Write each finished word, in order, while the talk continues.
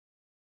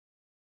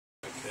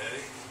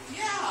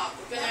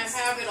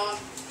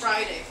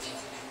Friday.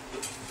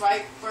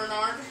 Right,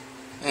 Bernard?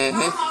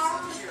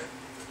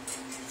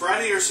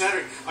 Friday or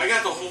Saturday. I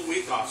got the whole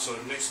week off, so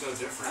it makes no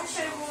difference.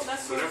 Okay, well,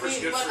 that's whatever's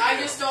good but for I you.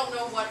 just don't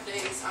know what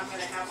days I'm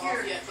going to have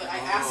off yet, but I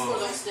asked for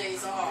those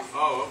days off.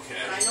 Oh, okay.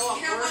 And I know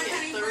I'm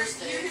working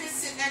Thursday. You're going to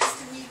sit next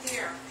to me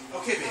there.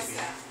 Okay, baby.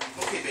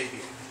 Okay,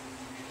 baby.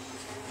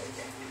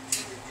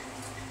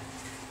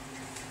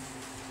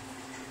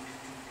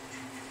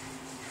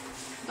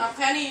 Now,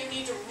 Penny, you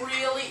need to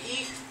really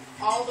eat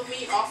all the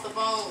meat off the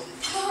bone.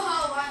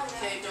 Oh, wow.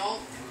 Okay, don't.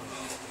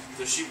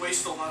 Does she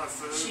waste a lot of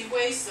food? She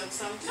wastes them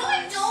sometimes. No,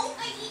 I don't.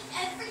 I eat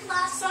every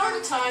last one.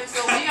 Sometimes,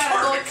 though, we gotta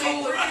go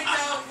through. We're going to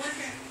go.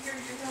 You're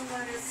going to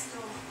let us go.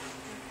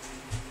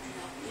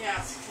 Yeah.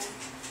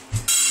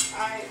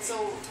 Alright,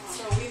 so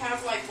we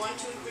have like 1,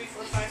 2, 3,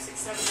 4, 5, 6,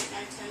 7,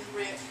 8, 9,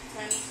 10,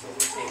 10, so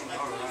we'll take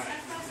like 2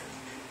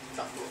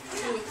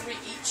 or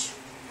 3 each.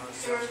 Or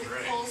the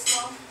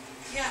coleslaw.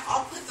 Yeah,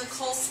 I'll put the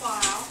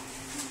coleslaw out.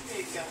 There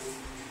you go.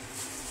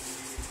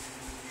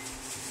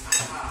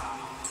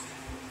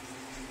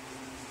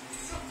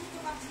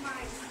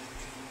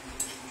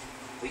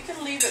 We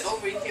can leave it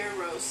over here,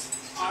 Rose,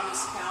 on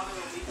this counter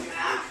over here.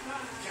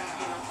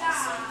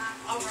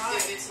 All right.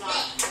 If it's not,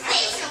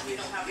 we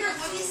don't have Here,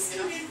 enough let me room,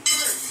 scoot in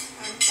first.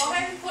 Go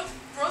ahead and put,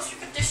 Rose, you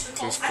can dish the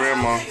Thanks, coleslaw.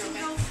 Grandma.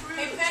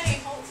 Hey, Penny,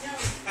 hold down.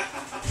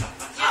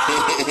 I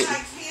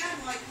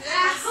can, like this.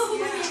 Ow.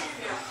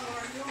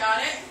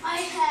 Got it? My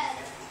head.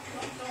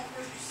 Don't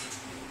hurt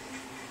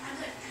yourself. I'm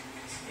good.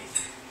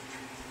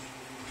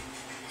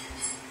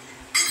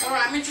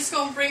 Alright, I'm gonna just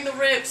go and bring the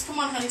ribs. Come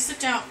on, honey, sit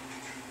down.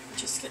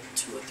 Just get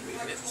 2 or 3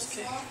 ribs,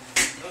 okay? No,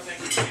 thank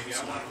you, baby. I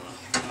want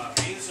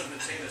beans and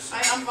potato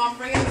salad. I'm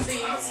bringing the That's what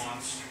beans.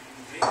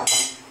 I want.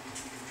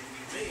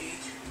 Me.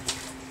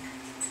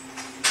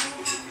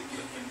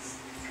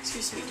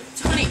 Excuse me,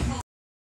 honey.